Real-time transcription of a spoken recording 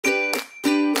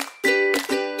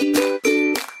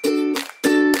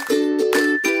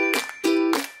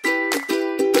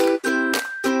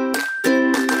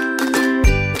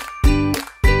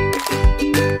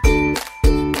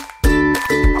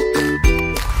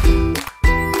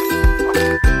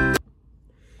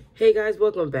Hey guys,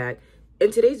 welcome back.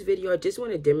 In today's video, I just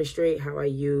want to demonstrate how I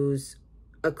use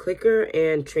a clicker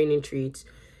and training treats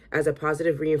as a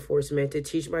positive reinforcement to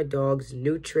teach my dogs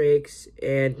new tricks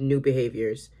and new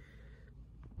behaviors.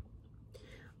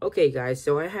 Okay guys,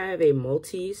 so I have a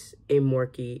Maltese, a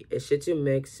Morkie, a Shih Tzu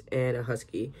mix, and a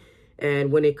Husky. And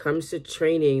when it comes to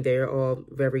training, they're all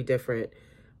very different.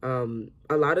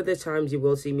 A lot of the times you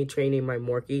will see me training my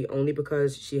Morkie only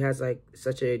because she has like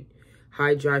such a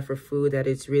high drive for food that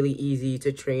it's really easy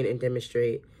to train and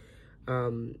demonstrate.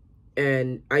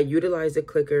 And I utilize the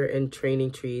clicker and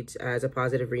training treats as a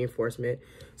positive reinforcement.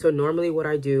 So normally what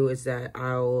I do is that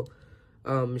I'll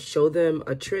show them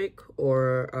a trick,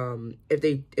 or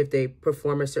if they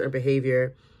perform a certain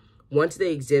behavior, once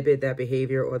they exhibit that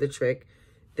behavior or the trick,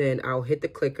 then I'll hit the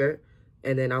clicker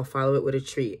and then I'll follow it with a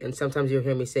treat. And sometimes you'll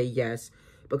hear me say yes,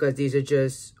 because these are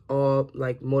just all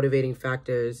like motivating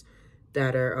factors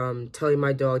that are telling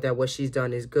my dog that what she's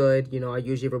done is good. You know, I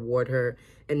usually reward her,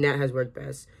 and that has worked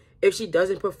best. If she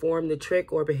doesn't perform the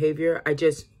trick or behavior, I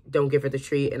just don't give her the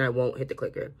treat and I won't hit the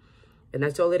clicker. And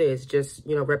that's all it is, just,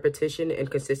 you know, repetition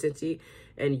and consistency.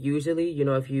 And usually, you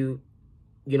know, if you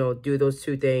do those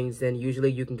two things, then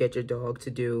usually you can get your dog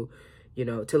to do, you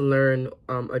know, to learn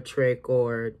a trick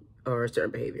or a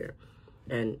certain behavior.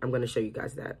 And I'm going to show you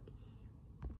guys that.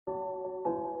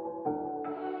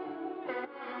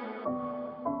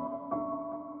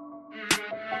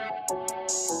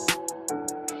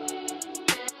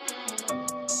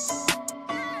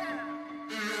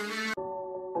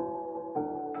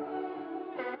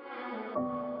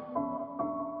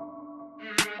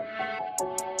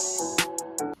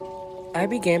 I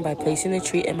began by placing the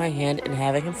treat in my hand and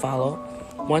having him follow.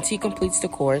 Once he completes the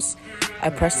course,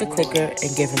 I press the clicker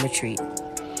and give him a treat.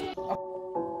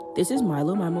 This is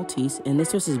Milo, my Maltese, and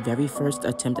this was his very first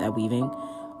attempt at weaving.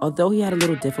 Although he had a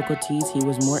little difficulties, he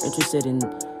was more interested in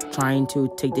trying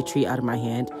to take the treat out of my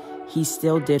hand. He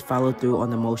still did follow through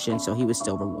on the motion, so he was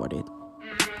still rewarded.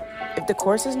 If the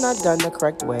course is not done the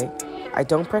correct way, I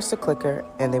don't press the clicker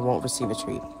and they won't receive a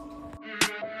treat.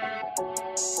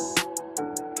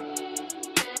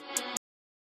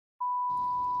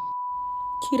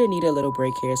 Kita needed a little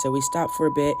break here, so we stopped for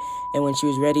a bit, and when she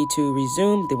was ready to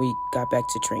resume, then we got back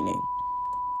to training.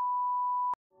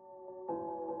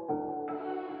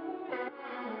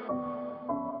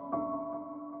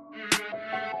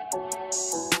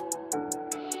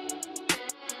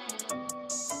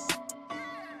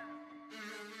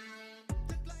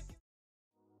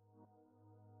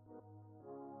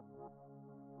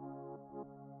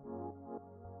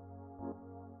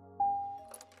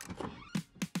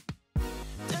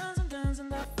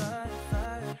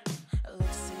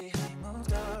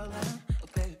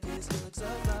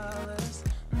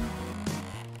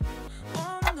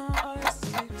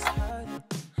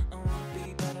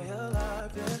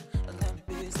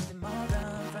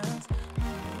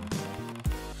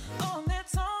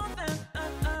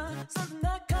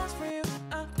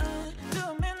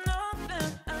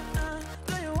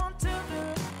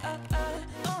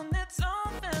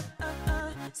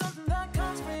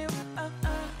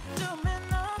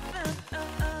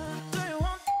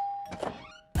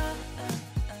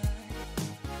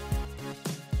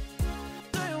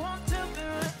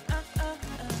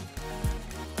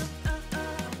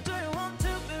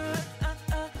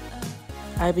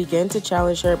 I began to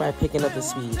challenge her by picking up the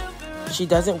speed. She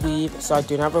doesn't weave, so I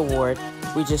do not reward.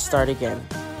 We just start again.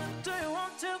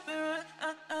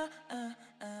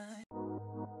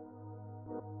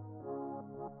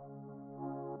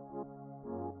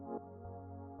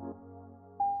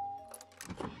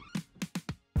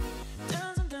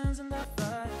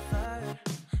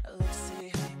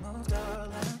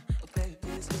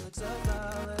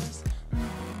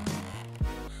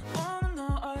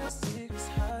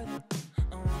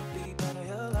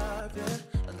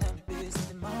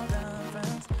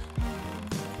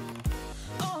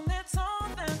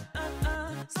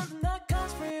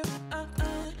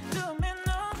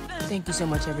 Thank you so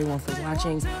much everyone for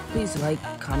watching. Please like,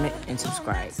 comment, and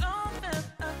subscribe.